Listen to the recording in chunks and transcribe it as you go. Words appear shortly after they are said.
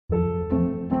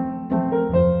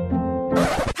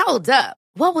Hold up.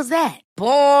 What was that?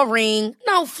 Boring.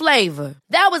 No flavor.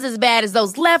 That was as bad as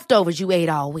those leftovers you ate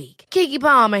all week. Keke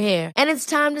Palmer here, and it's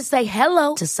time to say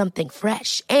hello to something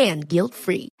fresh and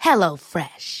guilt-free. Hello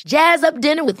Fresh. Jazz up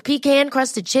dinner with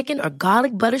pecan-crusted chicken or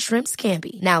garlic butter shrimp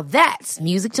scampi. Now that's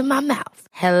music to my mouth.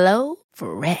 Hello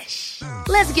Fresh.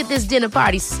 Let's get this dinner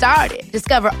party started.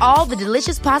 Discover all the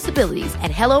delicious possibilities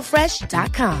at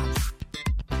hellofresh.com.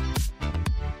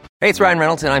 Hey, it's Ryan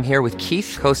Reynolds, and I'm here with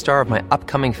Keith, co-star of my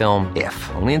upcoming film,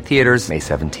 If, only in theaters May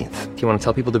 17th. Do you want to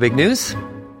tell people the big news?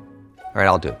 All right,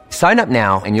 I'll do it. Sign up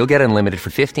now and you'll get unlimited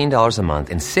for $15 a month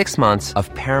and 6 months of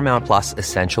Paramount Plus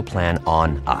Essential Plan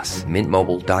on us.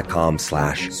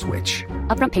 MintMobile.com/switch.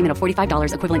 Upfront payment of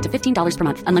 $45 equivalent to $15 per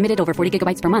month. Unlimited over 40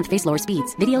 gigabytes per month. Face lower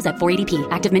speeds. Videos at 480p.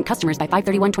 Active Mint customers by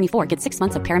 531.24 get 6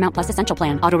 months of Paramount Plus Essential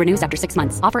Plan. Auto renews after 6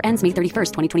 months. Offer ends May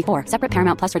 31st, 2024. Separate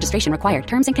Paramount Plus registration required.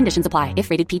 Terms and conditions apply if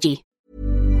rated PG.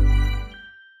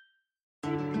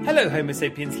 Hello, Homo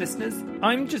sapiens listeners.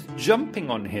 I'm just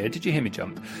jumping on here, did you hear me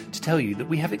jump, to tell you that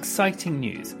we have exciting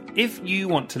news. If you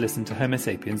want to listen to Homo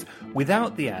sapiens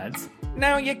without the ads,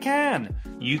 now you can.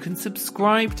 You can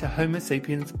subscribe to Homo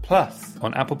sapiens Plus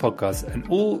on Apple Podcasts, and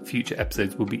all future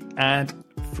episodes will be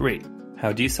ad-free.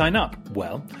 How do you sign up?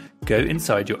 Well, go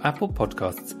inside your Apple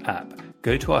Podcasts app.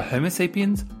 Go to our Homo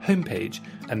sapiens homepage,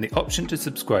 and the option to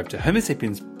subscribe to Homo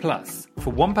sapiens Plus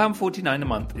for £1.49 a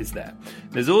month is there.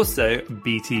 There's also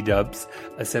BT Dubs,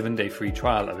 a 7-day free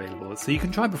trial available, so you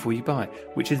can try before you buy,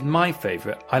 which is my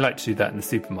favourite. I like to do that in the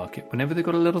supermarket whenever they've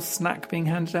got a little snack being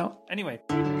handed out. Anyway.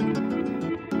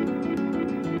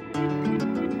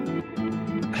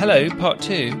 Hello, part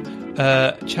 2.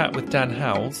 Chat with Dan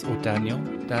Howells, or Daniel.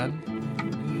 Dan.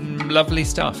 Lovely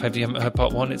stuff. Have you haven't heard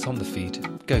part 1? It's on the feed.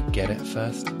 Go get it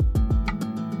first.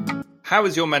 How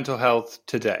is your mental health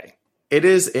today? It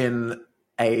is in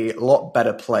a lot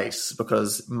better place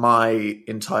because my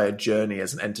entire journey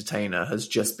as an entertainer has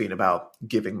just been about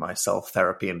giving myself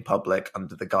therapy in public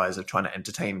under the guise of trying to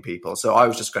entertain people. So I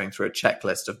was just going through a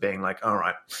checklist of being like, all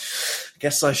right, I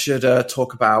guess I should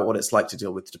talk about what it's like to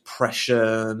deal with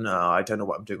depression. I don't know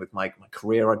what I'm doing with my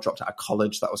career. I dropped out of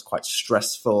college. That was quite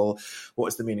stressful. What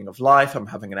is the meaning of life? I'm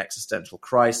having an existential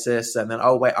crisis. And then,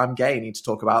 oh, wait, I'm gay. I need to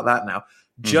talk about that now.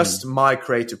 Just my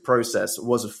creative process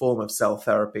was a form of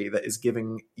self-therapy that is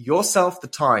giving yourself the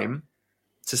time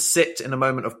to sit in a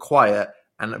moment of quiet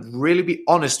and really be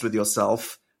honest with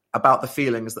yourself about the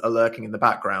feelings that are lurking in the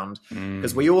background.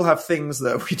 Because we all have things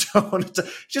that we don't want to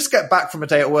just get back from a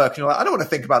day at work and you're like, I don't want to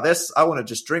think about this. I want to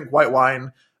just drink white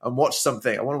wine and watch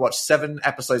something. I want to watch 7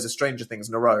 episodes of Stranger Things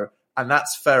in a row. And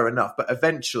that's fair enough. But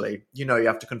eventually, you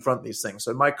have to confront these things.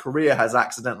 So my career has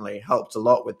accidentally helped a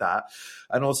lot with that.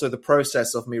 And also the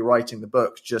process of me writing the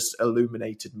book just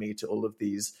illuminated me to all of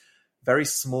these very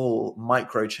small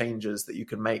micro changes that you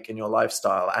can make in your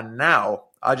lifestyle. And now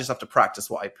I just have to practice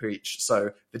what I preach.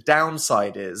 So the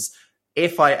downside is,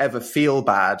 if I ever feel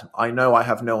bad, I know I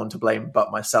have no one to blame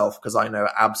but myself, because I know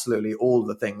absolutely all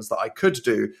the things that I could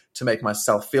do to make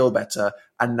myself feel better.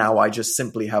 And now I just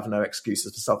simply have no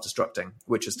excuses for self-destructing,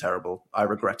 which is terrible. I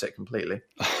regret it completely.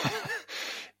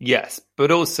 Yes,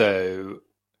 but also,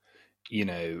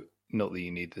 not that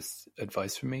you need this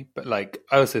advice from me, but I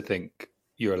also think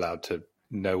you're allowed to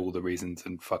know all the reasons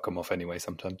and fuck them off anyway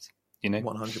sometimes,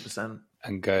 100%.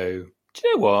 And go, do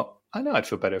you know what? I know I'd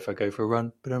feel better if I go for a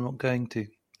run, but I'm not going to,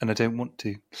 and I don't want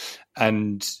to.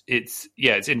 And it's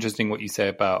interesting what you say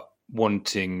about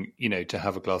wanting, to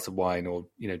have a glass of wine or,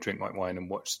 drink white wine and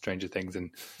watch Stranger Things.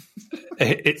 And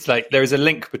it's like there is a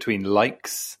link between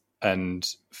likes and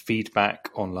feedback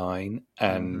online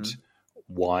and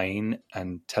wine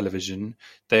and television.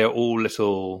 They are all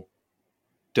little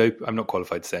I'm not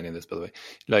qualified to say any of this, by the way.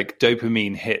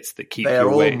 Dopamine hits that keep you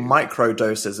away. They are all micro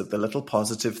doses of the little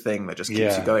positive thing that just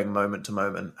keeps you going moment to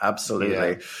moment. Absolutely.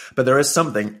 Yeah. But there is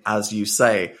something, as you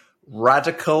say,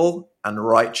 radical and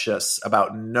righteous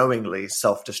about knowingly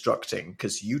self-destructing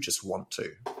because you just want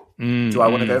to. Do I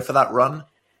want to go for that run?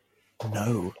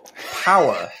 No.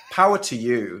 Power to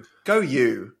you. Go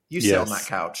you. You sit on that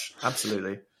couch.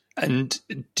 Absolutely. And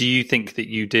do you think that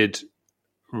you did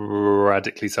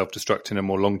radically self-destruct in a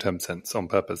more long-term sense on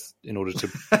purpose in order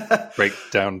to break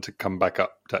down to come back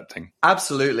up type thing?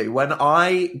 Absolutely. When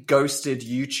I ghosted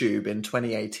YouTube in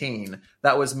 2018,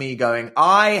 that was me going,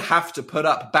 I have to put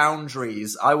up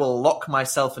boundaries. I will lock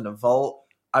myself in a vault.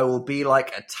 I will be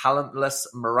like a talentless,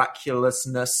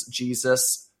 miraculousness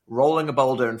Jesus rolling a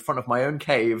boulder in front of my own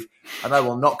cave, and I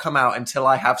will not come out until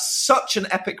I have such an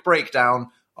epic breakdown.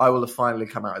 I will have finally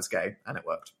come out as gay, and it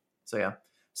worked. So yeah.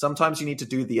 Sometimes you need to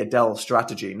do the Adele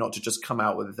strategy, not to just come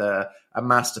out with a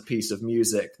masterpiece of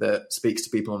music that speaks to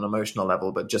people on an emotional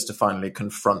level, but just to finally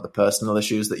confront the personal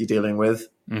issues that you're dealing with.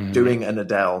 Doing an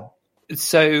Adele.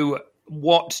 So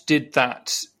what did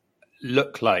that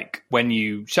look like when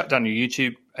you shut down your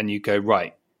YouTube and you go,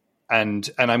 right? And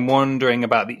I'm wondering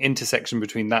about the intersection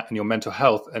between that and your mental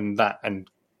health and that and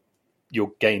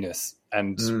your gayness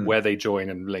and where they join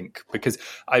and link. Because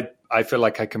I feel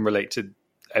like I can relate to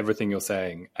everything you're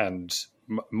saying. And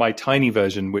my tiny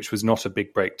version, which was not a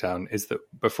big breakdown, is that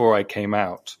before I came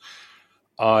out,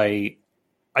 I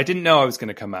didn't know I was going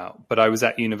to come out, but I was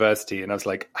at university and I was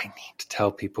like, I need to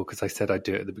tell people because I said I'd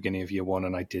do it at the beginning of year one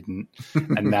and I didn't.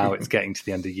 And now it's getting to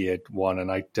the end of year one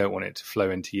and I don't want it to flow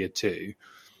into year two.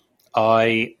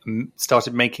 I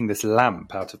started making this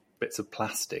lamp out of bits of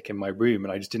plastic in my room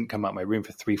and I just didn't come out of my room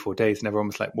for 3-4 days. And everyone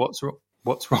was like, what's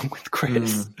wrong with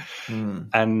Chris?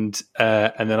 And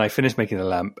then I finished making the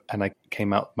lamp and I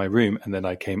came out of my room and then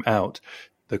I came out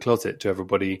the closet to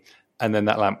everybody. And then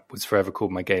that lamp was forever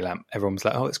called my gay lamp. Everyone was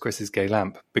like, oh, it's Chris's gay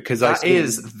lamp. Because that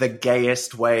is the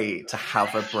gayest way to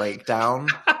have a breakdown.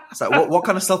 It's like, what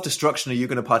kind of self-destruction are you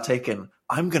going to partake in?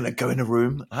 I'm going to go in a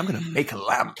room and I'm going to make a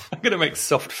lamp. I'm going to make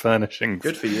soft furnishings.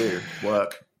 Good for you.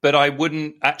 Work. But I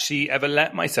wouldn't actually ever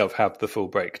let myself have the full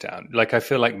breakdown. Like, I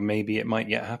feel like maybe it might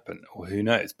yet happen, or who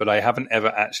knows. But I haven't ever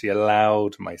actually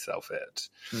allowed myself it.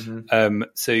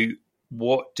 So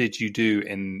what did you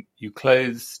do? You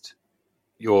closed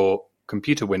your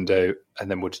computer window,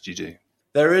 and then what did you do?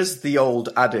 There is the old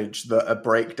adage that a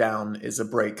breakdown is a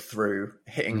breakthrough,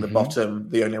 hitting the bottom,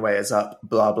 the only way is up,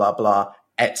 blah, blah, blah,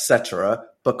 etc.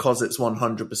 Because it's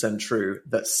 100% true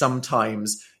that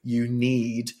sometimes you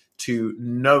need to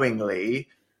knowingly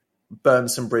burn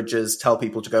some bridges, tell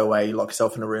people to go away, lock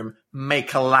yourself in a room,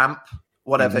 make a lamp,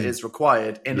 whatever is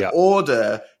required in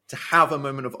order to have a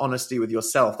moment of honesty with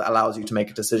yourself that allows you to make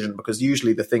a decision. Because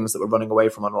usually the things that we're running away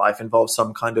from in life involve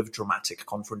some kind of dramatic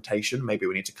confrontation. Maybe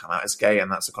we need to come out as gay and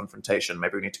that's a confrontation.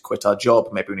 Maybe we need to quit our job.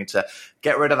 Maybe we need to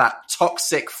get rid of that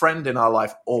toxic friend in our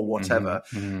life or whatever.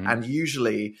 And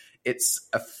usually it's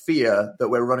a fear that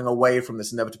we're running away from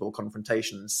this inevitable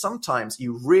confrontation. Sometimes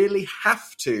you really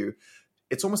have to.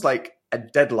 It's almost like a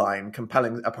deadline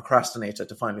compelling a procrastinator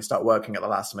to finally start working at the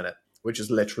last minute, which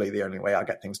is literally the only way I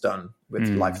get things done, with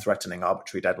life-threatening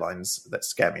arbitrary deadlines that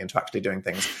scare me into actually doing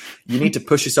things. You need to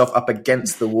push yourself up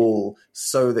against the wall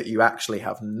so that you actually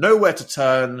have nowhere to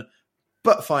turn,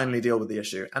 but finally deal with the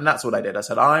issue. And that's what I did. I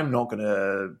said, I'm not going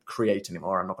to create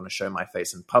anymore. I'm not going to show my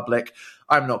face in public.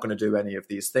 I'm not going to do any of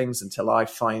these things until I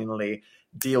finally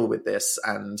deal with this.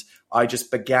 And I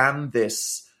just began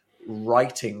this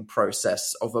writing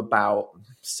process of about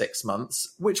 6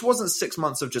 months, which wasn't 6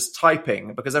 months of just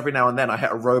typing, because every now and then I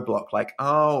hit a roadblock like,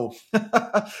 oh,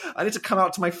 I need to come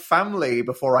out to my family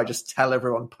before I just tell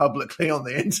everyone publicly on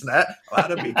the internet.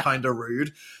 That'd be kind of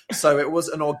rude. So it was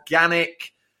an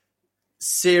organic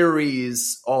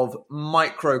series of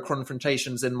micro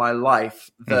confrontations in my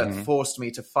life that forced me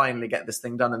to finally get this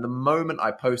thing done. And the moment I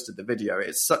posted the video,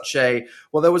 it's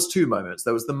there was 2 moments.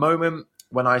 There was the moment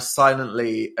when I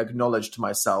silently acknowledged to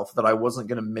myself that I wasn't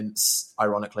going to mince,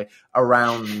 ironically,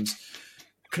 around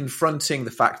confronting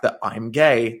the fact that I'm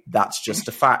gay. That's just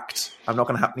a fact. I'm not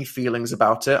going to have any feelings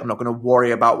about it. I'm not going to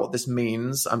worry about what this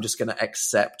means. I'm just going to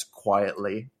accept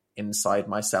quietly inside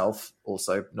myself,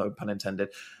 also no pun intended,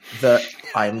 that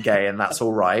I'm gay and that's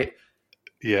all right.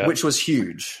 Yeah. Which was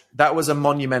huge. That was a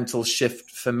monumental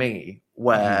shift for me,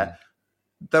 where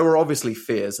there were obviously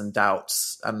fears and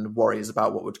doubts and worries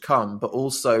about what would come, but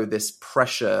also this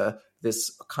pressure,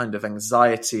 this kind of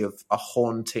anxiety of a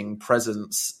haunting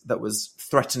presence that was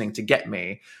threatening to get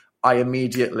me.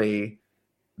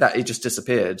 It just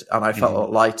disappeared and I felt a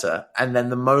lot lighter. And then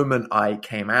the moment I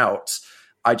came out,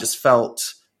 I just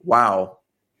felt, wow,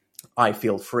 I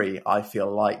feel free. I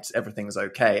feel light. Everything's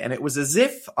okay. And it was as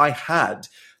if I had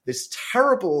this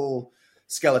terrible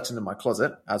skeleton in my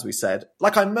closet, as we said,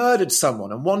 like I murdered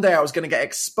someone and one day I was going to get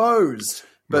exposed.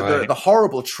 But the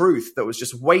horrible truth that was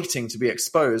just waiting to be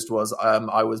exposed was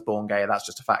I was born gay. That's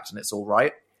just a fact and it's all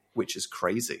right, which is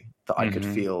crazy that I could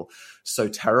feel so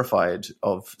terrified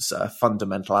of a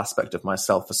fundamental aspect of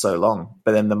myself for so long.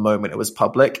 But then the moment it was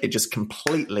public, it just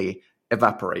completely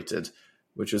evaporated,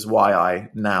 which is why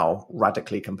I now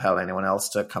radically compel anyone else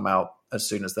to come out as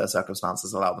soon as their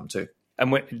circumstances allow them to.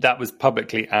 And that was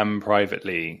publicly and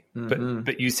privately.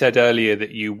 But you said earlier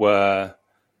that you were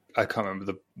I can't remember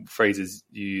the phrases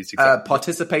you used.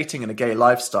 Participating in a gay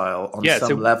lifestyle on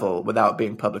some level without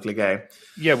being publicly gay.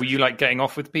 Yeah, were you like getting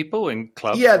off with people in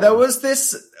clubs? Yeah, there was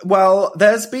this. Well,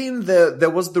 there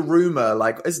was the rumor,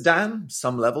 like, is Dan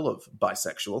some level of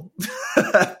bisexual?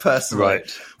 Personally, right.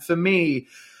 For me,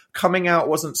 coming out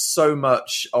wasn't so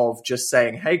much of just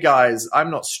saying, hey guys,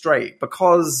 I'm not straight,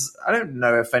 because I don't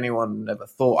know if anyone ever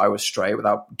thought I was straight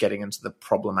without getting into the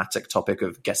problematic topic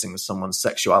of guessing someone's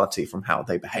sexuality from how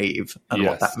they behave and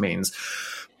what that means.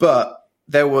 But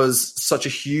there was such a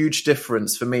huge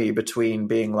difference for me between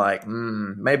being like,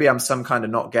 maybe I'm some kind of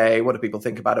not gay, what do people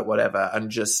think about it, whatever,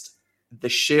 and just the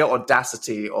sheer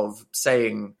audacity of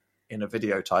saying in a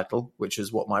video title, which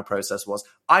is what my process was,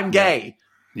 I'm gay.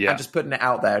 Yeah. And just putting it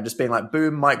out there, just being like,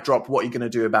 boom, mic drop, what are you going to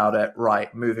do about it?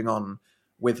 Right, moving on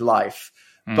with life.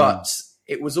 But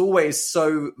it was always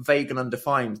so vague and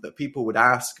undefined that people would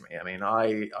ask me. I mean,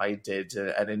 I did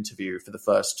an interview for the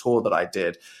first tour that I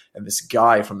did, and this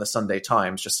guy from the Sunday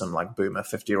Times, just some like boomer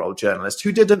 50-year-old journalist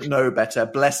who didn't know better,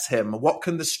 bless him. What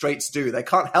can the straights do? They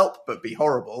can't help but be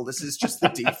horrible. This is just the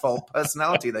default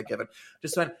personality they're given.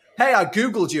 Just went, hey, I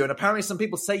Googled you, and apparently some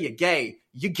people say you're gay.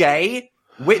 You're gay?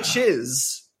 Which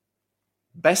is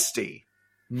bestie,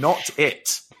 not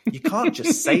it. You can't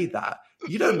just say that.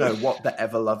 You don't know what the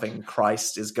ever-loving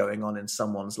Christ is going on in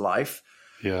someone's life.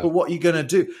 Yeah. But what are you going to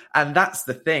do? And that's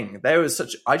the thing.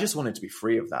 I just wanted to be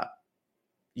free of that.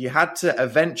 You had to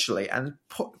eventually, and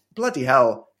bloody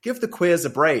hell, give the queers a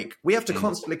break. We have to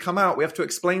constantly come out. We have to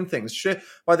explain things.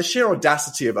 By the sheer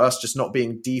audacity of us just not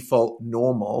being default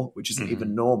normal, which isn't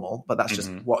even normal, but that's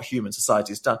just what human society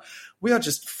has done. We are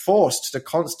just forced to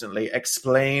constantly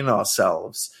explain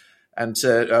ourselves and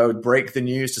to break the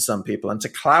news to some people and to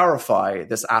clarify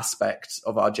this aspect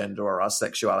of our gender or our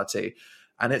sexuality.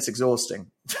 And it's exhausting.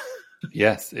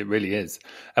 Yes, it really is.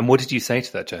 And what did you say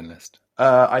to that journalist?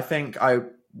 I think I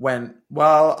went,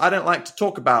 well, I don't like to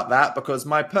talk about that because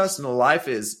my personal life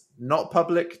is not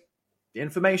public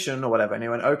information or whatever. And he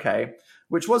went, okay,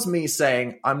 which was me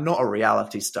saying, I'm not a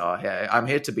reality star here. I'm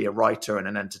here to be a writer and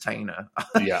an entertainer.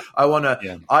 Yeah. I want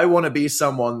to be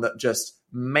someone that just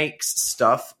makes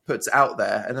stuff, puts out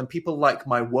there, and then people like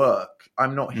my work.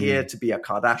 I'm not here to be a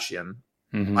Kardashian.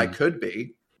 I could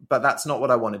be, but that's not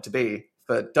what I wanted to be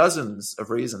for dozens of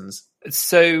reasons.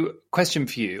 So, question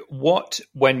for you. What,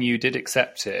 when you did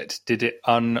accept it, did it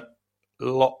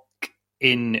unlock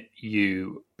in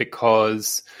you?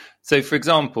 Because, so for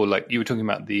example, like you were talking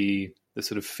about the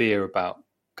sort of fear about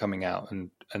coming out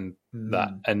and that.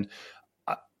 And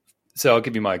so I'll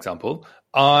give you my example.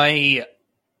 I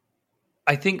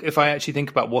think if I actually think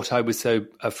about what I was so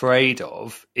afraid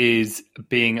of is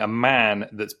being a man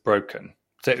that's broken.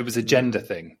 So it was a gender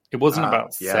thing. It wasn't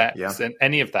about sex and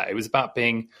any of that. It was about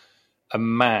being a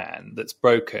man that's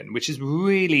broken, which is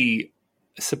really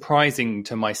surprising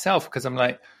to myself because I'm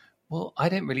like, well, I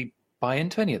don't really buy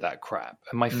into any of that crap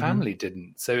and my family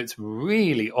didn't. So it's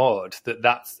really odd that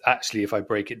that's actually, if I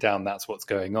break it down, that's what's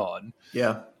going on.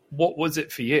 Yeah. What was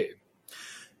it for you?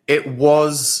 It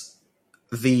was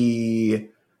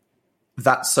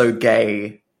that's so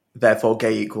gay, therefore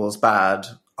gay equals bad.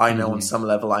 I know on some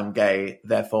level I'm gay,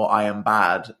 therefore I am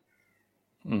bad.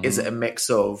 Is it a mix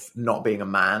of not being a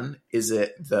man? Is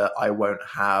it that I won't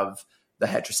have the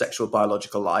heterosexual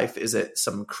biological life? Is it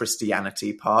some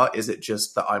Christianity part? Is it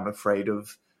just that I'm afraid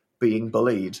of being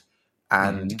bullied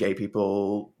and gay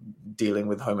people dealing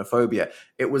with homophobia?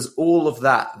 It was all of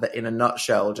that in a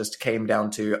nutshell just came down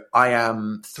to I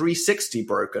am 360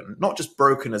 broken, not just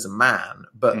broken as a man,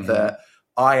 but that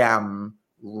I am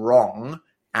wrong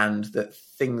and that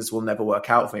things will never work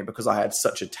out for me because I had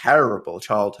such a terrible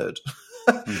childhood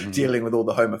dealing with all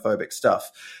the homophobic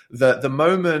stuff. The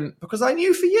moment, because I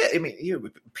knew for years, I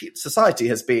mean, society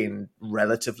has been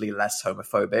relatively less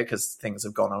homophobic as things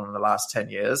have gone on in the last 10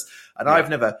 years. And I've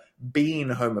never been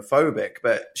homophobic,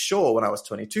 but sure, when I was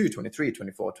 22, 23,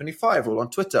 24, 25, all on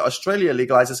Twitter, Australia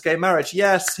legalizes gay marriage.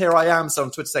 Yes, here I am. So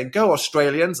on Twitter saying, go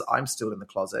Australians. I'm still in the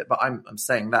closet, but I'm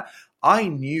saying that. I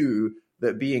knew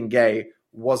that being gay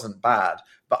wasn't bad,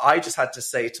 but I just had to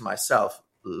say to myself,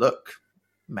 look,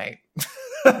 mate,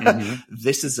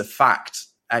 this is a fact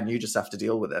and you just have to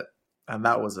deal with it. And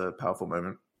that was a powerful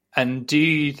moment. And do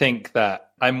you think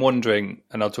that, I'm wondering,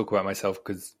 and I'll talk about myself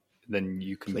because then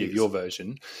you can give your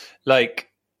version, like,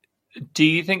 do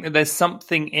you think that there's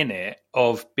something in it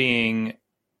of being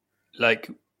like,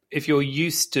 if you're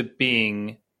used to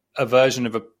being a version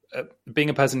of being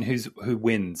a person who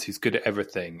wins, who's good at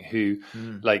everything, who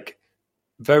like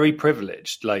very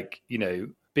privileged, like, you know,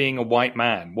 being a white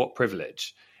man, what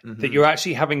privilege, that you're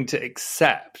actually having to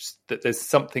accept that there's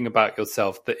something about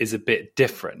yourself that is a bit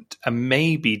different. And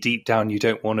maybe deep down, you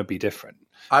don't want to be different.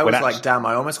 I was like, damn,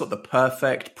 I almost got the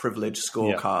perfect privilege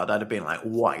scorecard. I'd have been like,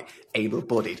 white,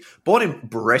 able-bodied. Born in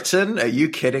Britain? Are you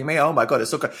kidding me? Oh my God,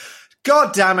 it's so good.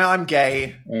 God damn it, I'm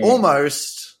gay.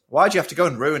 Almost. Why'd you have to go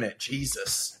and ruin it?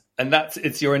 Jesus. And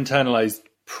it's your internalized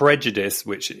prejudice,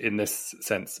 which in this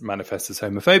sense manifests as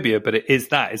homophobia, but it is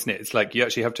that, isn't it? It's like you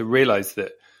actually have to realize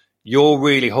that you're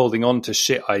really holding on to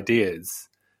shit ideas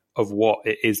of what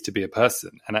it is to be a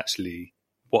person. And actually,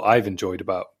 what I've enjoyed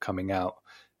about coming out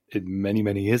many,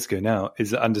 many years ago now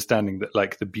is understanding that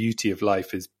like the beauty of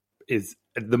life is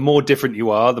the more different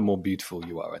you are, the more beautiful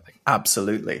you are, I think.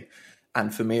 Absolutely.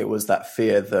 And for me, it was that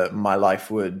fear that my life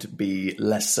would be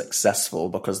less successful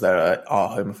because there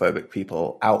are homophobic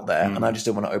people out there. And I just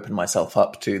didn't want to open myself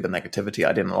up to the negativity.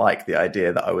 I didn't like the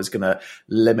idea that I was going to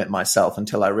limit myself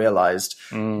until I realized,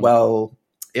 well,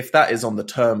 if that is on the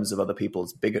terms of other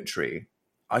people's bigotry,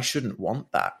 I shouldn't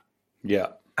want that. Yeah.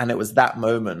 And it was that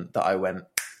moment that I went,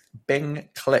 bing,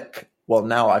 click. Well,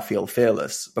 now I feel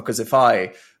fearless, because if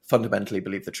I fundamentally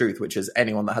believe the truth, which is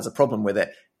anyone that has a problem with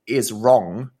it is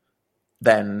wrong,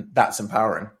 then that's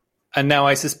empowering. And now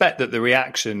I suspect that the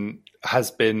reaction has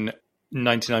been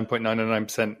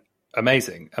 99.99%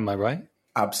 amazing. Am I right?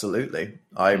 Absolutely.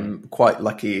 I'm quite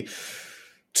lucky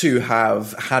to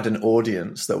have had an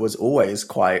audience that was always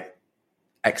quite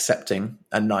accepting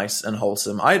and nice and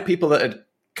wholesome. I had people that had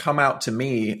come out to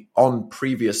me on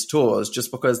previous tours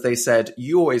just because they said,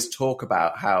 you always talk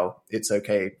about how it's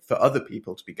okay for other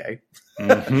people to be gay.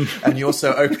 And you're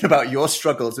so open about your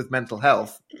struggles with mental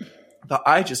health that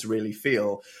I just really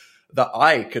feel that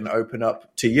I can open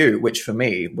up to you, which for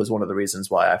me was one of the reasons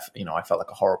why I felt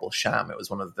like a horrible sham. It was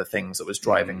one of the things that was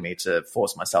driving me to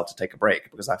force myself to take a break,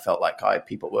 because I felt like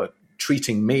people were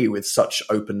treating me with such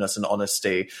openness and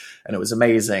honesty, and it was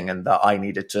amazing, and that I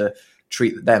needed to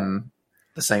treat them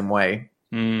the same way,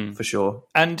 for sure.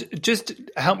 And just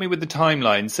help me with the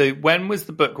timeline. So when was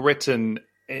the book written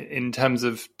in terms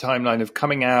of timeline of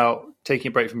coming out, taking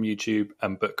a break from YouTube,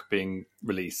 and book being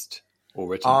released or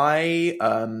written? I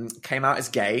came out as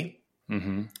gay,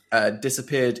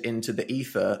 disappeared into the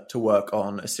ether to work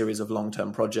on a series of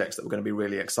long-term projects that were going to be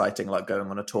really exciting, like going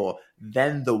on a tour.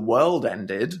 Then the world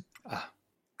ended.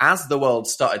 As the world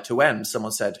started to end,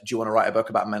 someone said, do you want to write a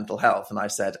book about mental health? And I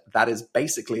said, that is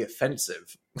basically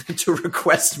offensive to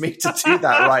request me to do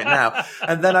that right now.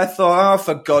 And then I thought, oh,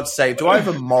 for God's sake, do I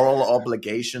have a moral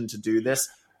obligation to do this?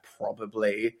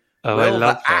 Probably. Oh, Will I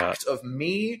love the that. act of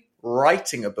me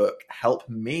writing a book help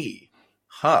me?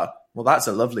 Well, that's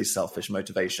a lovely selfish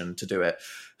motivation to do it.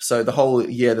 So the whole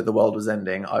year that the world was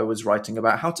ending, I was writing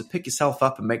about how to pick yourself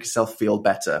up and make yourself feel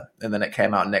better. And then it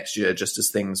came out next year just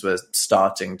as things were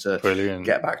starting to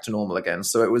get back to normal again.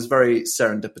 So it was very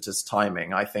serendipitous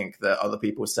timing. I think that other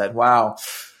people said, wow,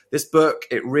 this book,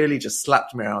 it really just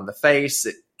slapped me around the face.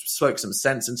 It spoke some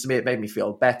sense into me. It made me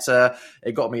feel better.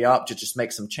 It got me up to just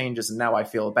make some changes, and now I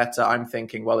feel better. I'm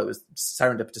thinking, well, it was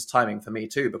serendipitous timing for me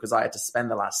too, because I had to spend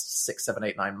the last 6, 7,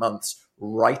 8, 9 months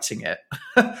writing it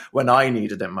when I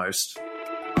needed it most.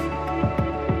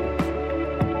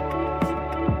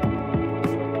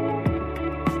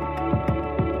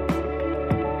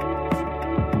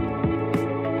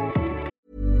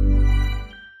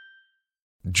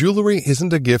 Jewelry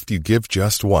isn't a gift you give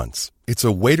just once. It's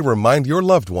a way to remind your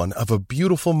loved one of a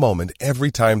beautiful moment every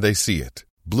time they see it.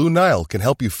 Blue Nile can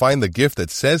help you find the gift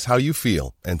that says how you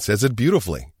feel and says it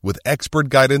beautifully, with expert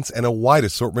guidance and a wide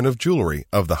assortment of jewelry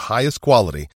of the highest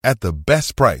quality at the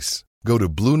best price. Go to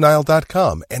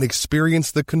BlueNile.com and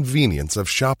experience the convenience of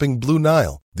shopping Blue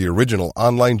Nile, the original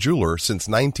online jeweler since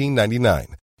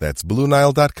 1999. That's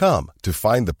BlueNile.com to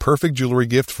find the perfect jewelry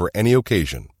gift for any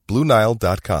occasion.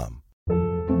 BlueNile.com.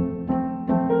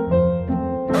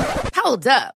 Hold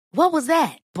up. What was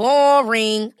that?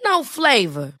 Boring. No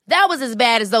flavor. That was as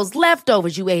bad as those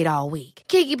leftovers you ate all week.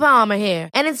 Keke Palmer here,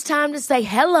 and it's time to say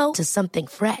hello to something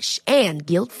fresh and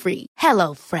guilt-free.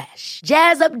 Hello Fresh.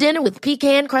 Jazz up dinner with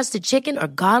pecan-crusted chicken or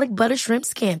garlic butter shrimp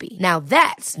scampi. Now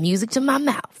that's music to my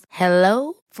mouth.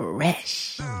 Hello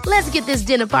Fresh. Let's get this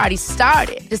dinner party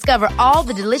started. Discover all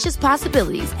the delicious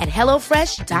possibilities at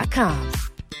HelloFresh.com.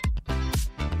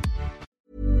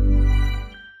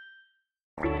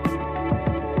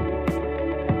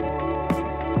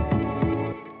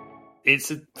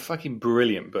 It's a fucking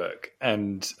brilliant book,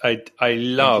 and I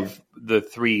love the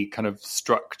three-part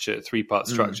structure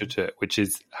to it, which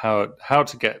is how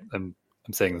to get. And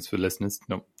I'm saying this for listeners,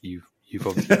 not you You've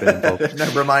obviously been involved.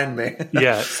 No, remind me.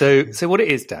 Yeah. So what it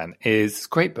is, Dan, is a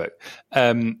great book.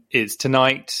 It's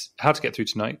tonight, how to get through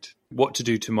tonight, what to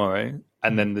do tomorrow,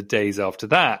 and then the days after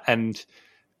that. And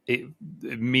it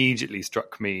immediately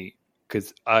struck me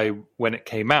because when it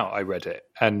came out, I read it,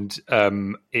 and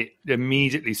it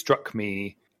immediately struck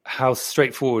me how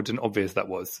straightforward and obvious that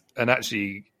was. And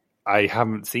actually, I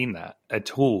haven't seen that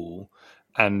at all.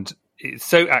 And it's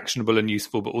so actionable and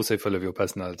useful, but also full of your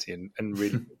personality and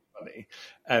really funny.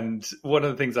 And one of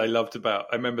the things I loved I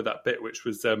remember that bit, which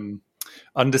was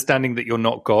understanding that you're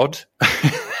not God.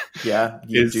 Yeah,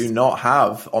 you do not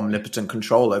have omnipotent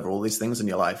control over all these things in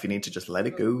your life. You need to just let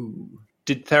it go.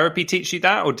 Did therapy teach you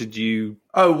that, or did you?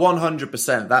 Oh,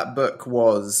 100%. That book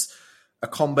was a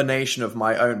combination of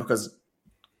my own, because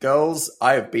girls,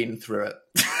 I have been through it.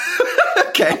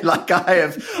 Okay, like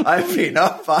I've been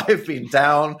up, I've been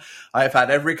down, I've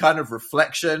had every kind of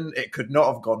reflection. It could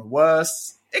not have gone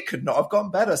worse. It could not have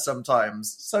gone better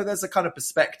sometimes. So there's a kind of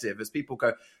perspective as people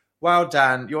go, wow,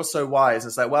 Dan, you're so wise.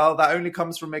 It's like, well, that only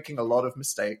comes from making a lot of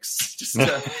mistakes. Just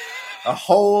a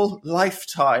whole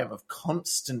lifetime of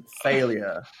constant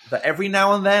failure that every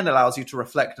now and then allows you to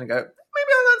reflect and go, maybe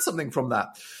I learned something from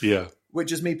that. Yeah.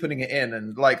 Which is me putting it in,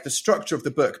 and like the structure of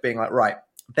the book being like, right,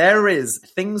 there is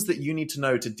things that you need to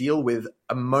know to deal with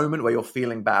a moment where you're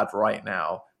feeling bad right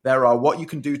now. There are what you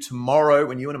can do tomorrow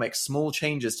when you want to make small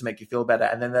changes to make you feel better.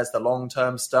 And then there's the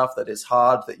long-term stuff that is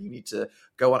hard that you need to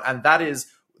go on. And that is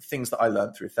things that I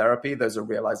learned through therapy. Those are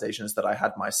realizations that I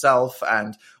had myself.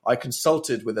 And I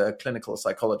consulted with a clinical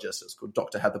psychologist. It's called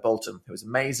Dr. Heather Bolton, who was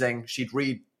amazing. She'd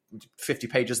read 50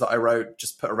 pages that I wrote,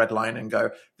 just put a red line and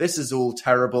go, this is all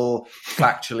terrible,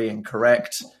 factually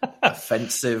incorrect,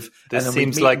 offensive. This and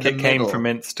seems like it came from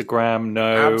Instagram.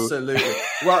 No. Absolutely.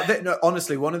 Well, no,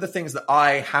 honestly, one of the things that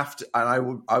I have to, and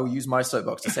I will use my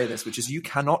soapbox to say this, which is you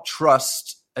cannot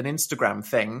trust an Instagram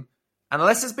thing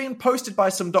unless it's being posted by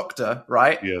some doctor,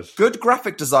 right? Yes. Good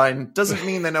graphic design doesn't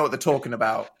mean they know what they're talking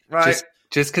about, right?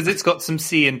 Just because it's got some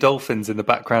sea and dolphins in the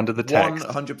background of the text.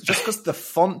 100%. Just because the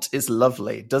font is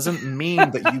lovely doesn't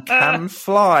mean that you can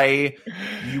fly.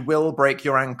 You will break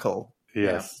your ankle.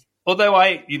 Yes. Yeah. Although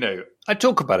I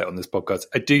talk about it on this podcast,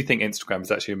 I do think Instagram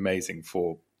is actually amazing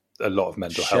for a lot of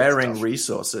mental health sharing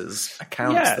resources,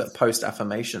 accounts that post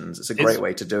affirmations. It's a great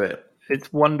way to do it.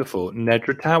 It's wonderful.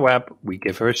 Nedra Tawwab, we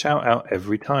give her a shout out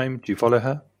every time. Do you follow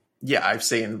her? Yeah, I've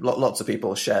seen lots of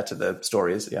people share to the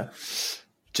stories. Yeah.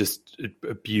 Just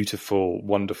a beautiful,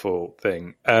 wonderful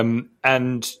thing.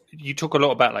 And you talk a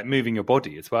lot about like moving your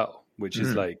body as well, which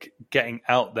is like getting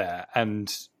out there.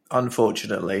 And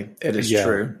unfortunately, it is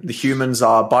true. The humans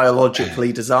are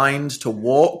biologically designed to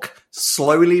walk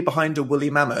slowly behind a woolly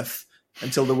mammoth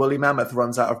until the woolly mammoth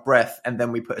runs out of breath, and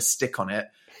then we put a stick on it.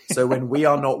 So when we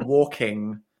are not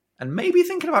walking and maybe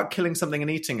thinking about killing something and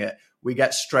eating it, we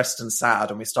get stressed and sad,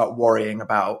 and we start worrying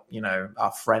about,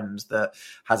 our friend that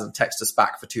hasn't texted us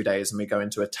back for 2 days, and we go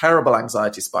into a terrible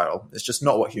anxiety spiral. It's just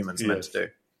not what humans are meant to do.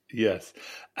 Yes.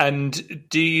 And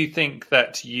do you think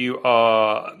that you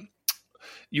were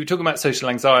talking about social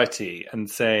anxiety and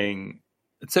saying,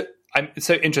 so I'm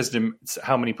so interested in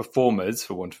how many performers,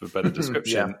 for want of a better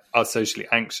description, are socially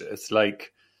anxious.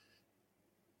 Like,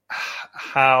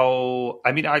 how,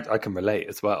 I mean, I can relate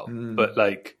as well, but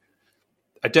like,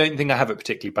 I don't think I have it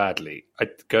particularly badly.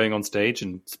 Going on stage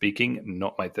and speaking,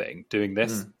 not my thing. Doing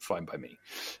this, fine by me.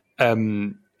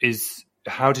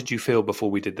 How did you feel before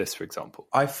we did this, for example?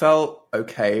 I felt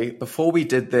okay. Before we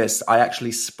did this, I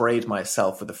actually sprayed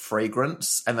myself with a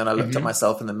fragrance, and then I looked at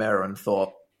myself in the mirror and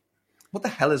thought, what the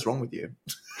hell is wrong with you?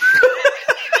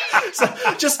 So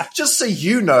just so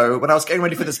you know, when I was getting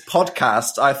ready for this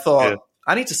podcast, I thought,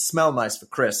 I need to smell nice for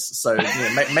Chris. So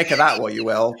make of that what you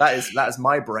will. That is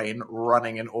my brain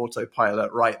running in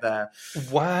autopilot right there.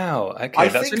 Wow. Okay,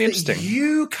 that's really interesting.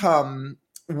 You come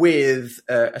with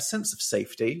a sense of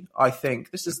safety. I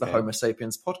think this is the Homo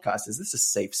Sapiens podcast. Is this a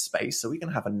safe space? Are we going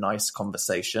to have a nice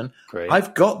conversation? Great.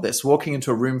 I've got this. Walking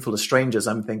into a room full of strangers,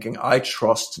 I'm thinking, I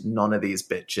trust none of these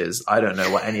bitches. I don't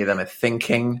know what any of them are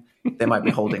thinking. They might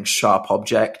be holding sharp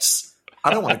objects.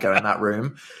 I don't want to go in that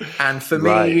room. And for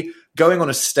me, going on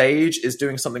a stage is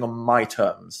doing something on my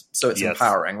terms. So it's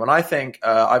empowering. When I think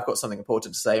I've got something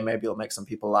important to say, maybe it'll make some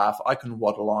people laugh, I can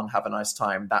waddle on, have a nice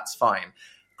time. That's fine.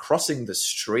 Crossing the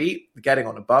street, getting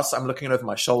on a bus, I'm looking over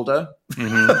my shoulder.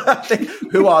 I think,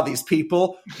 who are these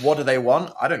people? What do they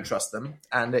want? I don't trust them.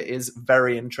 And it is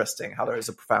very interesting how there is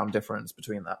a profound difference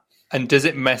between that. And does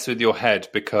it mess with your head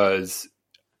because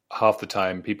half the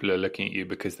time people are looking at you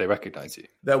because they recognize you?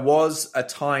 There was a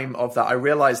time of that. I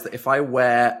realized that if I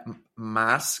wear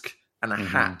mask and a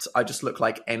hat, I just look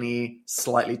like any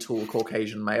slightly tall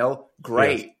Caucasian male.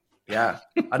 Great. Yes.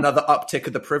 Yeah. Another uptick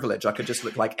of the privilege. I could just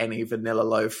look like any vanilla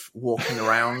loaf walking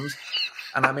around.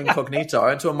 And I'm incognito. I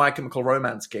went to a My Chemical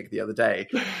Romance gig the other day,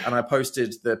 and I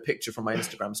posted the picture from my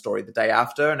Instagram story the day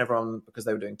after, and everyone, because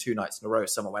they were doing 2 nights in a row,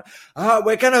 someone went,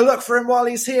 we're going to look for him while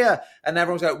he's here. And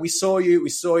everyone's like, we saw you,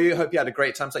 hope you had a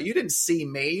great time. It's like, you didn't see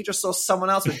me, you just saw someone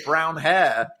else with brown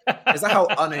hair. Is that how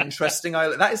uninteresting I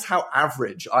look? That is how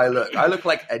average I look. I look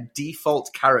like a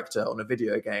default character on a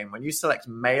video game. When you select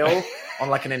male on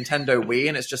like a Nintendo Wii,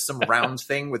 and it's just some round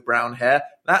thing with brown hair,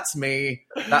 that's me.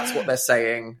 That's what they're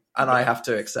saying. And I have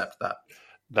to accept that.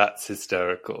 That's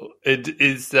hysterical. It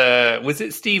is. Was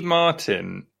it Steve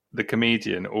Martin, the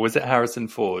comedian, or was it Harrison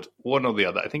Ford? One or the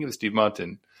other. I think it was Steve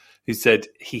Martin, who said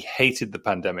he hated the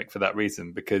pandemic for that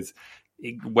reason, because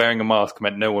wearing a mask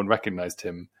meant no one recognized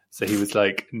him. So he was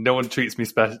like, no one treats me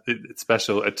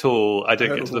special at all. I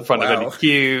don't get to the front of any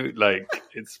queue. Like,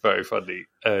 it's very funny.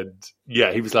 And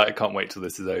yeah, he was like, I can't wait till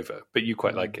this is over. But you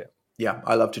quite like it. Yeah,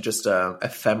 I love to just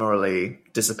ephemerally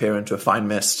disappear into a fine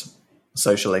mist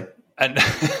socially. And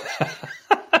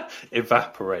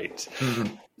evaporate.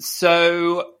 Mm-hmm.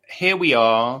 So here we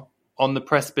are on the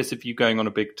precipice of you going on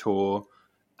a big tour,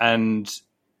 and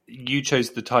you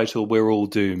chose the title We're All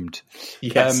Doomed.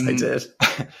 Yes, I did.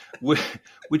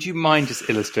 Would you mind just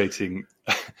illustrating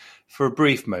for a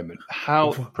brief moment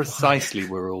how precisely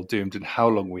we're all doomed and how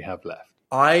long we have left?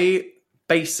 I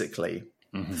basically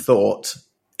thought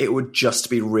it would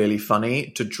just be really funny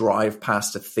to drive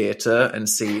past a theater and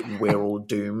see We're All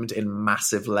Doomed in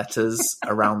massive letters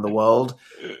around the world.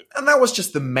 And that was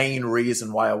just the main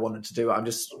reason why I wanted to do it. I'm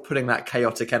just putting that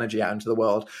chaotic energy out into the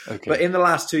world. Okay. But in the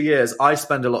last 2 years, I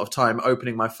spend a lot of time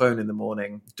opening my phone in the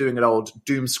morning, doing an old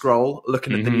doom scroll,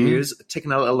 looking at the news,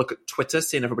 taking a little look at Twitter,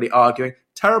 seeing everybody arguing.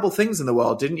 Terrible things in the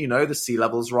world, didn't you know? The sea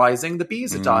level's rising, the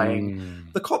bees are dying,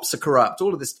 the cops are corrupt,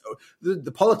 all of this,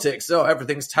 the politics,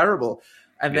 everything's terrible.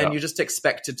 And then you're just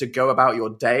expected to go about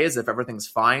your day as if everything's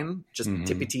fine. Just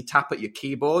tippity-tap at your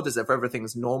keyboard as if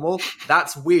everything's normal.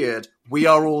 That's weird. We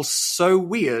are all so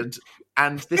weird.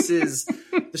 And this is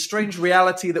the strange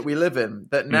reality that we live in,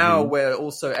 that now we're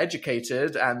also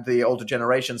educated and the older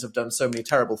generations have done so many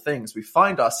terrible things. We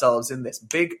find ourselves in this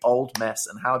big old mess,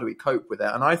 and how do we cope with it?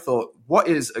 And I thought, what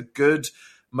is a good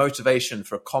motivation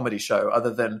for a comedy show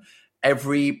other than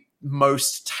every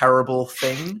most terrible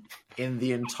thing in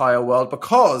the entire world?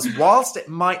 Because whilst it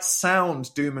might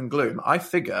sound doom and gloom, I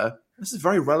figure this is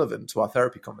very relevant to our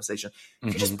therapy conversation.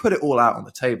 If you just put it all out on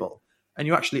the table and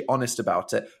you're actually honest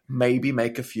about it, maybe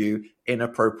make a few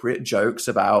inappropriate jokes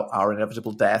about our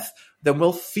inevitable death, then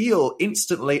we'll feel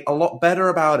instantly a lot better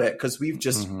about it, because we've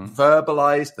just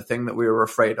verbalized the thing that we were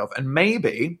afraid of. And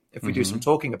maybe if we do some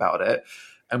talking about it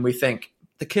and we think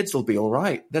the kids will be all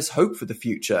right, there's hope for the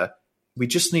future. We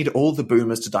just need all the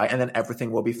boomers to die and then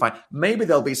everything will be fine. Maybe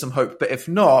there'll be some hope, but if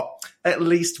not, at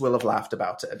least we'll have laughed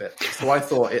about it a bit. So I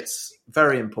thought it's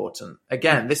very important.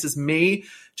 Again, this is me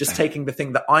just taking the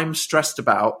thing that I'm stressed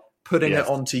about, putting it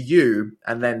onto you,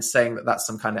 and then saying that that's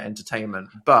some kind of entertainment.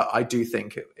 But I do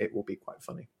think it will be quite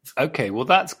funny. Okay, well,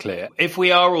 that's clear. If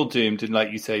we are all doomed, and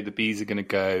like you say, the bees are going to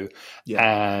go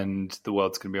and the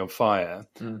world's going to be on fire,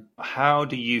 how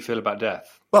do you feel about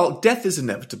death? Well, death is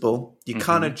inevitable. You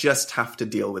kind of just have to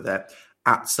deal with it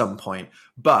at some point.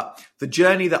 But the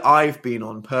journey that I've been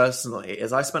on personally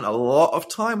is I spent a lot of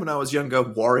time when I was younger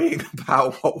worrying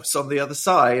about what was on the other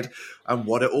side and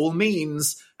what it all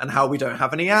means and how we don't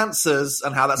have any answers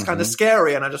and how that's kind of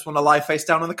scary. And I just want to lie face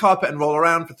down on the carpet and roll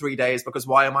around for 3 days, because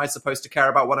why am I supposed to care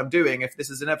about what I'm doing if this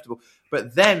is inevitable?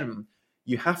 But then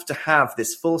you have to have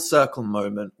this full circle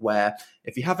moment where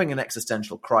if you're having an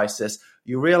existential crisis,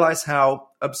 you realize how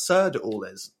absurd it all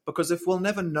is. Because if we'll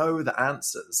never know the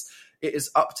answers, it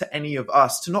is up to any of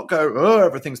us to not go, oh,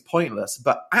 everything's pointless,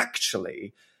 but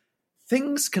actually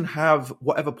things can have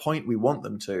whatever point we want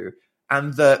them to.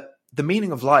 And that the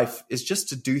meaning of life is just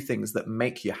to do things that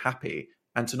make you happy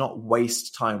and to not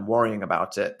waste time worrying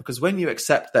about it. Because when you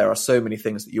accept there are so many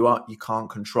things that you can't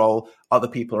control, other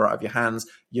people are out of your hands,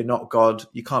 you're not God,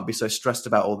 you can't be so stressed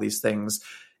about all these things.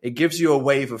 It gives you a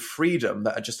wave of freedom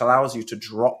that just allows you to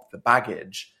drop the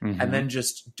baggage and then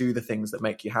just do the things that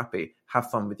make you happy.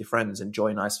 Have fun with your friends,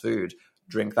 enjoy nice food,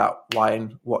 drink that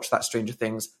wine, watch that Stranger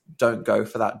Things, don't go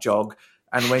for that jog.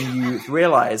 And when you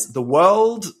realize the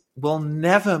world will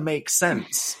never make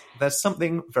sense, there's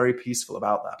something very peaceful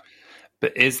about that.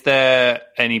 But is there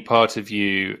any part of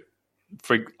you,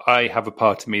 I have a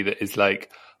part of me that is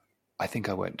like, I think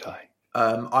I won't die.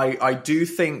 I do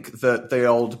think that the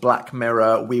old Black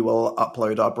Mirror, we will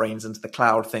upload our brains into the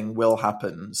cloud thing will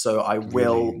happen. So I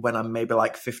will, when I'm maybe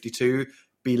like 52,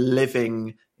 be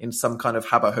living in some kind of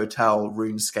Habbo Hotel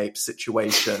RuneScape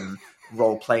situation,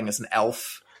 role-playing as an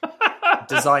elf,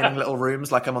 designing little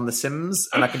rooms like I'm on The Sims,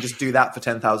 and I can just do that for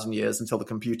 10,000 years until the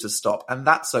computers stop. And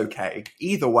that's okay.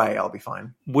 Either way, I'll be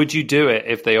fine. Would you do it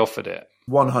if they offered it?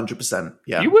 100%.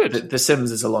 Yeah. You would? The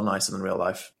Sims is a lot nicer than real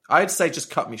life. I'd say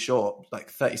just cut me short, like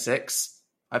 36.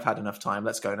 I've had enough time.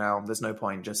 Let's go now. There's no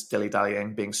point just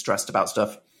dilly-dallying, being stressed about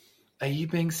stuff. Are you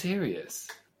being serious?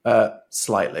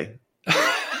 Slightly.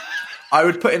 I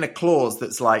would put in a clause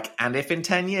that's like, and if in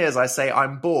 10 years I say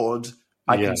I'm bored,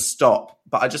 I can stop.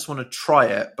 But I just want to try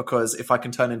it because if I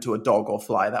can turn into a dog or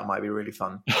fly, that might be really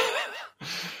fun.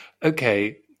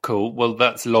 Okay, cool. Well,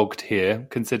 that's logged here.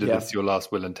 Consider this your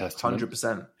last will and testament.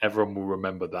 100%. Everyone will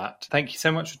remember that. Thank you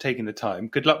so much for taking the time.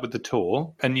 Good luck with the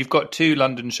tour. And you've got 2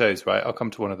 London shows, right? I'll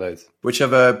come to one of those.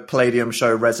 Whichever Palladium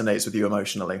show resonates with you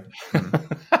emotionally.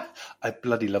 I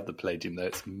bloody love the Palladium, though.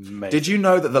 It's amazing. Did you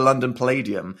know that the London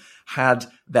Palladium had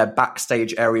their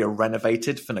backstage area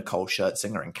renovated for Nicole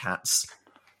Scherzinger and Cats?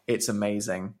 It's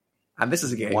amazing. And this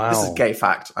is a gay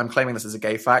fact. I'm claiming this is a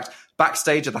gay fact.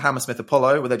 Backstage at the Hammersmith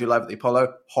Apollo, where they do Live at the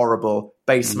Apollo, horrible.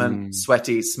 Basement,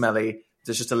 sweaty, smelly.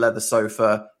 There's just a leather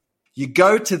sofa. You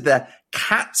go to the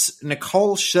Cats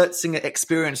Nicole Scherzinger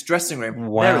Experience dressing room.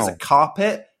 Wow. There is a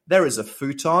carpet. There is a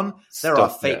futon. There are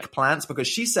fake plants because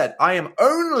she said, I am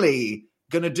only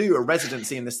going to do a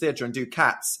residency in this theatre and do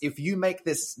Cats if you make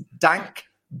this dank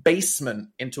basement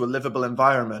into a livable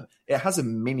environment. It has a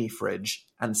mini fridge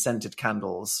and scented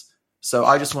candles. So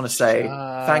I just want to say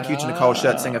thank you to Nicole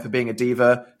Scherzinger for being a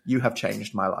diva. You have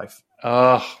changed my life.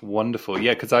 Oh, wonderful.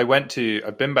 Yeah, because I've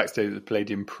been backstage at the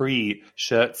Palladium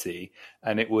pre-Scherzi,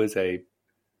 and it was a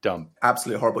dump.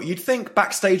 Absolutely horrible. You'd think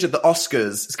backstage at the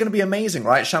Oscars, it's going to be amazing,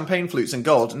 right? Champagne flutes and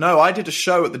gold. No, I did a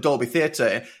show at the Dolby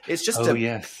Theatre. It's just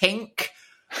pink,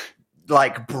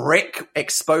 like brick,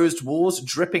 exposed walls,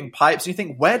 dripping pipes. And you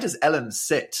think, where does Ellen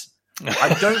sit?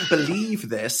 I don't believe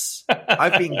this.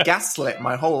 I've been gaslit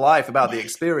my whole life about the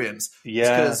experience.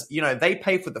 Yeah. Because, they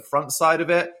pay for the front side of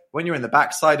it. When you're in the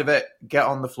back side of it, get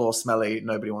on the floor smelly.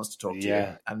 Nobody wants to talk to you.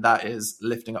 And that is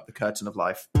lifting up the curtain of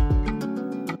life.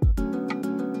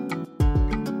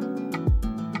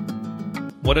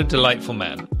 What a delightful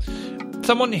man.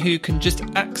 Someone who can just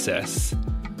access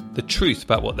the truth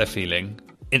about what they're feeling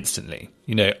instantly.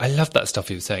 I love that stuff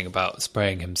he was saying about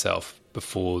spraying himself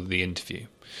before the interview.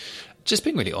 Just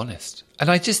being really honest. And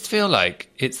I just feel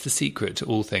like it's the secret to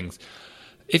all things.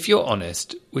 If you're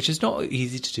honest, which is not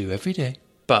easy to do every day,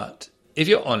 but if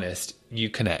you're honest, you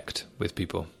connect with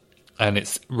people. And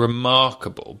it's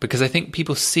remarkable because I think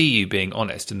people see you being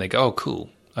honest and they go, oh, cool,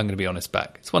 I'm going to be honest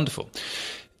back. It's wonderful.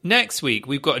 Next week,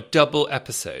 we've got a double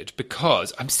episode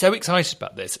because I'm so excited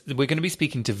about this. We're going to be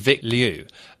speaking to Vic Liu.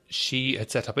 She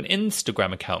had set up an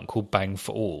Instagram account called Bang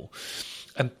for All.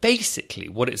 And basically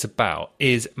what it's about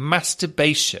is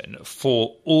masturbation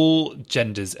for all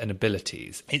genders and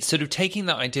abilities. It's sort of taking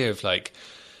that idea of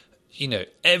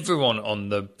everyone on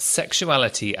the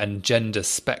sexuality and gender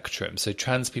spectrum. So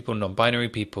trans people, non-binary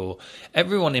people,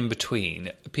 everyone in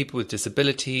between, people with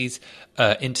disabilities,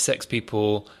 intersex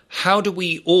people. How do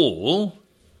we all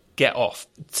get off?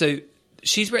 So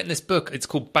she's written this book. It's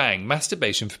called Bang,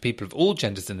 Masturbation for People of All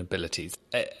Genders and Abilities.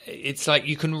 It's like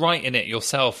you can write in it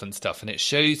yourself and stuff, and it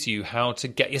shows you how to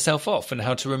get yourself off and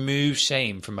how to remove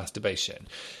shame from masturbation.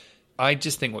 I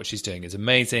just think what she's doing is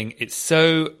amazing. It's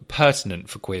so pertinent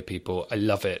for queer people. I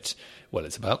love it. Well,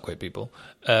 it's about queer people.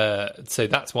 So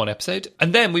that's one episode.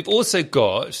 And then we've also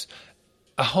got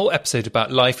a whole episode about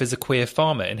life as a queer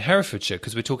farmer in Herefordshire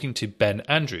because we're talking to Ben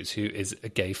Andrews, who is a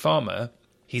gay farmer.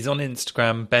 He's on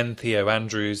Instagram, Ben Theo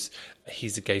Andrews.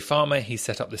 He's a gay farmer. He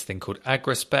set up this thing called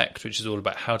AgRespect, which is all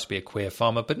about how to be a queer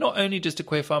farmer, but not only just a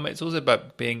queer farmer, it's also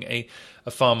about being a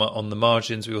farmer on the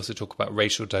margins. We also talk about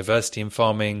racial diversity in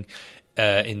farming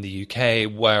in the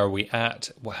UK. Where are we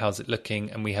at? How's it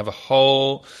looking? And we have a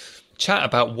whole chat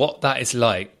about what that is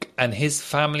like. And his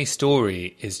family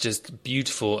story is just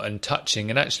beautiful and touching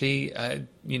and actually,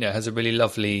 has a really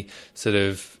lovely sort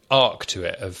of arc to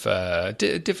it of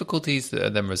difficulties that are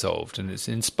then resolved. And it's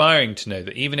inspiring to know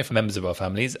that even if members of our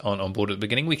families aren't on board at the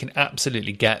beginning, we can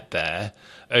absolutely get there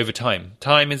over time.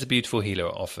 Time is a beautiful healer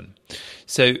often.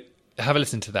 So have a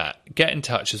listen to that. Get in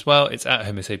touch as well. It's at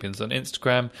Homo Sapiens on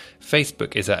Instagram.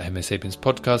 Facebook is at Homo Sapiens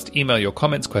Podcast. Email your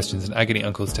comments, questions, and agony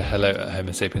uncles to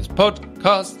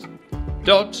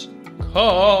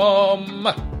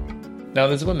hello@homosapienspodcast.com. Now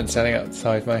there's a woman standing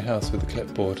outside my house with a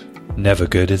clipboard. Never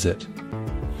good, is it?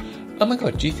 Oh my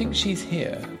God, do you think she's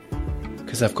here?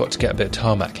 because I've got to get a bit of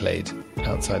tarmac laid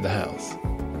outside the house.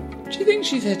 Do you think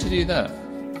she's here to do that?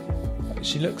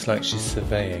 She looks like she's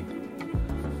surveying.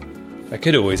 I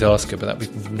could always ask her, but that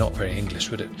would be not very English,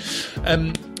 would it?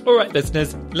 All right,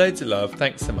 listeners, loads of love.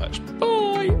 Thanks so much.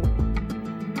 Bye.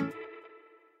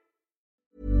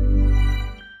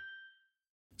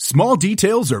 Small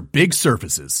details are big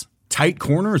surfaces. Tight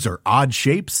corners are odd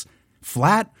shapes.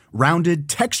 Flat, rounded,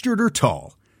 textured, or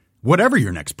tall. Whatever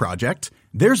your next project,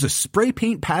 there's a spray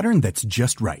paint pattern that's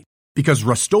just right. Because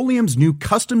Rust-Oleum's new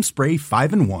Custom Spray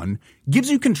 5-in-1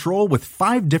 gives you control with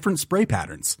 5 different spray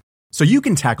patterns. So you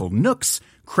can tackle nooks,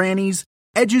 crannies,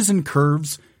 edges, and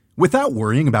curves without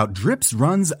worrying about drips,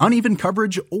 runs, uneven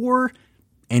coverage, or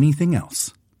anything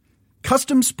else.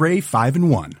 Custom Spray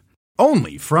 5-in-1.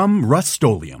 Only from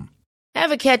Rust-Oleum.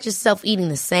 Ever catch yourself eating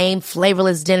the same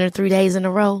flavorless dinner 3 days in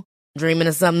a row? Dreaming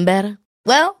of something better?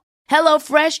 Well,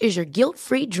 HelloFresh is your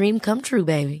guilt-free dream come true,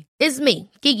 baby. It's me,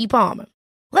 Keke Palmer.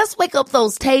 Let's wake up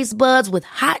those taste buds with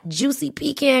hot, juicy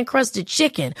pecan-crusted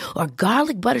chicken or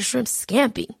garlic butter shrimp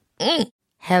scampi.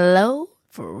 Hello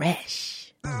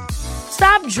Fresh.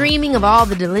 Stop dreaming of all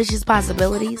the delicious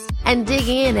possibilities and dig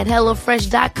in at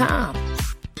HelloFresh.com.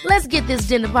 Let's get this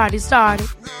dinner party started.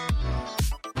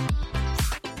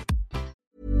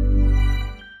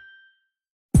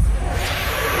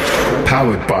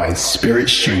 Powered by Spirit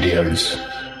Studios.